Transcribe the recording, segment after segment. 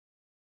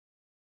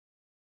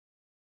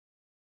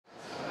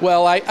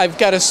Well, I've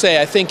got to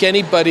say, I think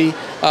anybody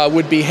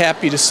would be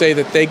happy to say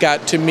that they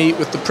got to meet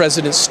with the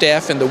President's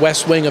staff in the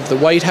West Wing of the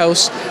White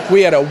House.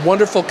 We had a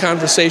wonderful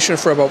conversation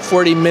for about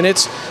 40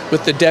 minutes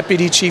with the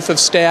Deputy Chief of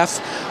Staff,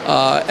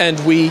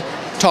 and we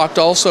talked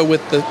also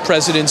with the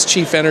President's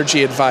Chief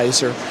Energy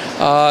Advisor.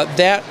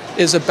 That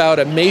is about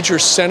a major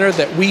center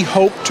that we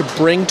hope to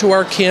bring to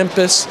our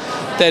campus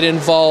that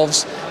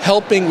involves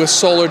helping with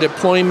solar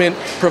deployment,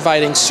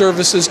 providing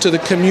services to the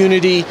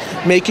community,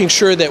 making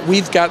sure that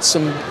we've got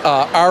some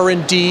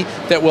R&D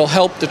that will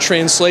help the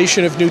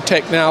translation of new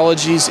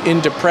technologies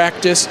into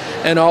practice,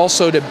 and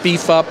also to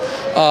beef up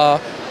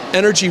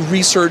energy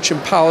research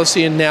and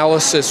policy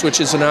analysis, which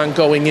is an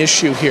ongoing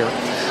issue here.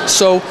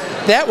 So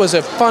that was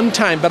a fun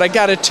time, but I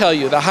got to tell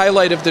you, the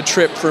highlight of the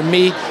trip for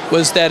me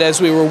was that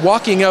as we were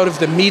walking out of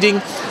the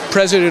meeting,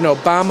 President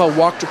Obama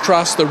walked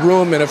across the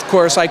room, and of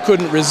course I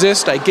couldn't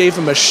resist. I gave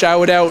him a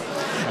shout out,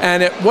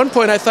 and at one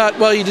point I thought,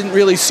 well, you didn't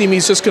really see me,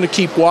 he's just going to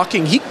keep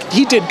walking.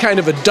 He did kind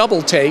of a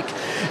double take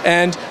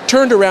and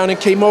turned around and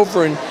came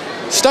over and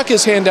stuck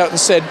his hand out and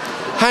said,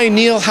 "Hi,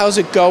 Neal, how's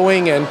it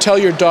going? And tell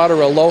your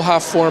daughter aloha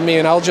for me."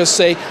 And I'll just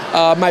say,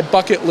 my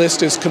bucket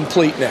list is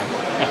complete now.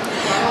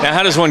 Now,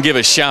 how does one give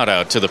a shout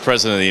out to the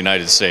President of the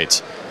United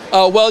States?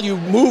 Well, you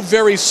move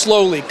very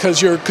slowly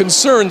because you're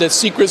concerned that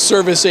Secret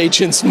Service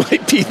agents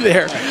might be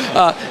there.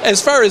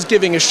 As far as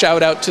giving a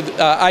shout out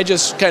to, I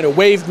just kind of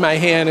waved my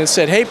hand and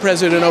said, "Hey,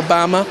 President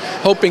Obama,"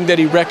 hoping that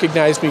he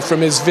recognized me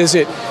from his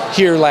visit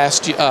here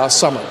last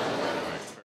summer.